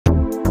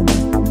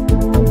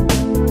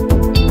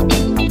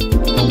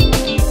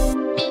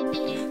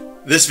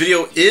This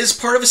video is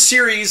part of a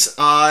series,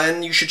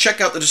 and you should check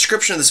out the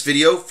description of this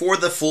video for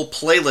the full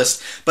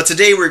playlist. But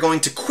today we're going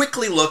to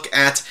quickly look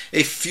at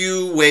a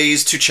few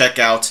ways to check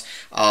out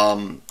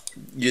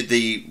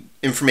the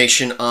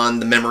information on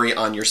the memory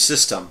on your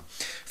system.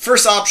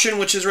 First option,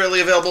 which is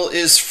readily available,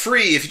 is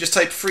free. If you just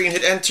type free and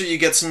hit enter, you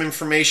get some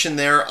information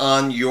there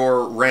on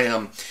your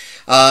RAM.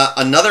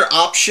 Another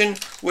option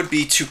would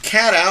be to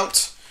cat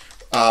out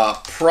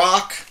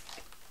proc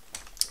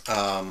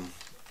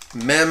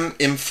mem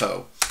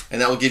info,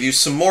 and that will give you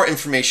some more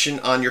information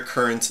on your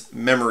current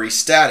memory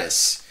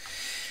status.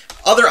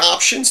 Other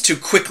options to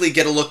quickly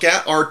get a look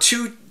at are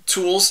two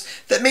tools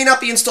that may not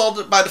be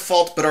installed by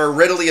default but are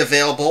readily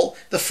available.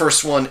 The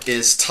first one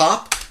is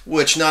top,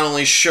 which not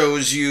only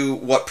shows you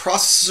what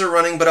processes are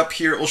running, but up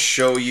here it will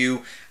show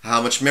you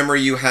how much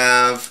memory you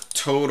have,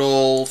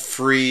 total,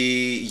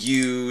 free,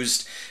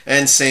 used,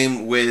 and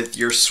same with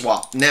your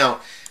swap. Now,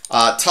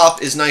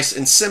 top is nice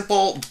and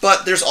simple,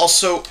 but there's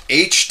also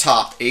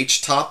htop.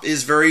 Htop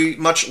is very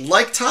much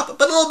like top,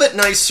 but a little bit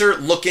nicer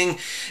looking.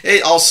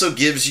 It also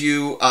gives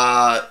you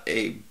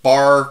a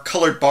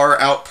colored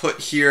bar output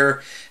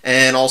here,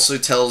 and also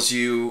tells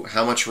you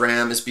how much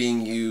RAM is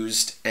being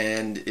used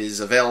and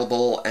is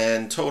available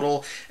and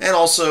total, and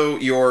also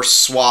your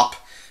swap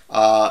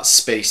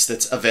space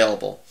that's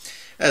available,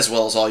 as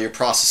well as all your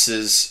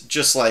processes,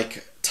 just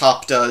like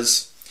top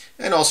does.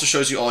 And also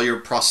shows you all your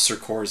processor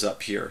cores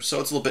up here. So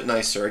it's a little bit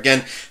nicer.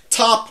 Again,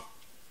 top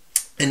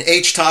and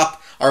htop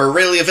are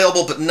readily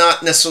available, but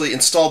not necessarily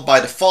installed by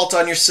default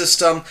on your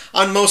system.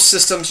 On most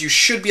systems, you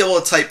should be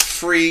able to type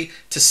free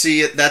to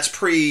see it. That's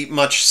pretty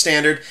much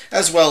standard,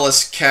 as well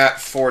as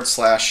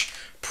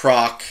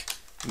cat/proc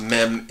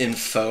mem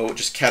info,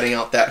 just catting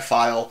out that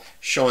file,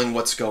 showing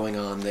what's going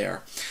on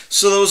there.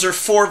 So those are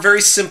four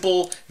very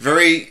simple,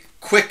 very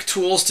quick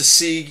tools to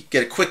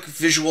get a quick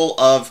visual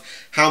of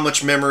how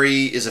much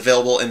memory is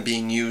available and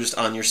being used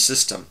on your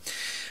system.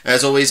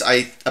 As always,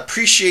 I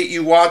appreciate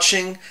you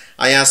watching.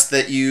 I ask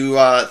that you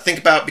think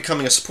about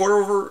becoming a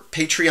supporter over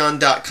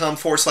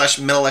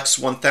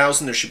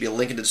patreon.com/metalx1000. There should be a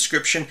link in the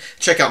description.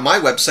 Check out my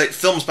website,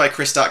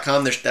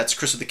 filmsbychris.com. That's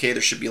Chris with a K.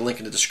 There should be a link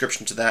in the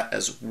description to that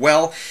as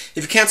well.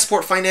 If you can't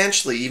support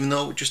financially, even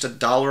though just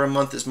 $1 a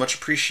month is much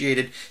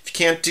appreciated, if you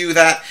can't do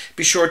that,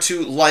 be sure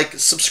to like,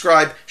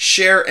 subscribe,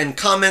 share, and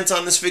comment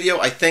on this video.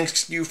 I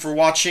thank you for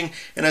watching,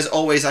 and as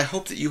always, I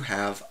hope that you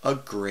have a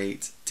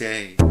great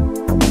day.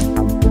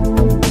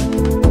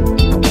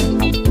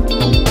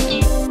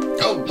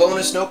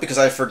 Bonus note, because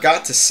I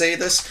forgot to say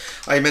this,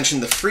 I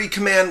mentioned the free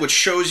command, which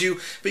shows you,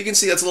 but you can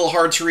see that's a little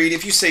hard to read.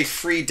 If you say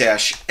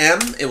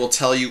free-m, it will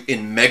tell you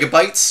in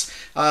megabytes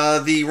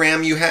the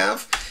RAM you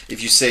have.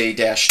 If you say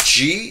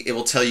 -g, it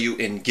will tell you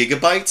in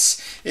gigabytes.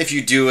 If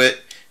you do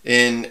it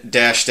in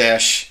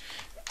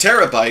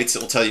 --terabytes,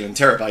 it will tell you in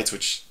terabytes,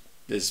 which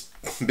is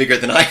bigger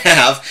than I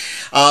have.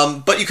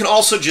 But you can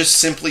also just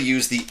simply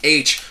use the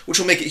H, which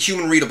will make it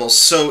human readable.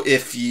 So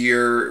if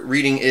your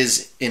reading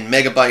is in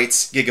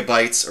megabytes,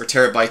 gigabytes, or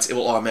terabytes, it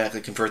will automatically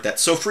convert that.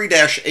 So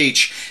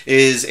free-h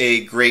is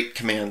a great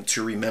command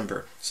to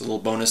remember. It's a little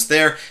bonus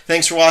there.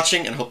 Thanks for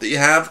watching, and hope that you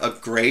have a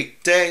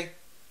great day.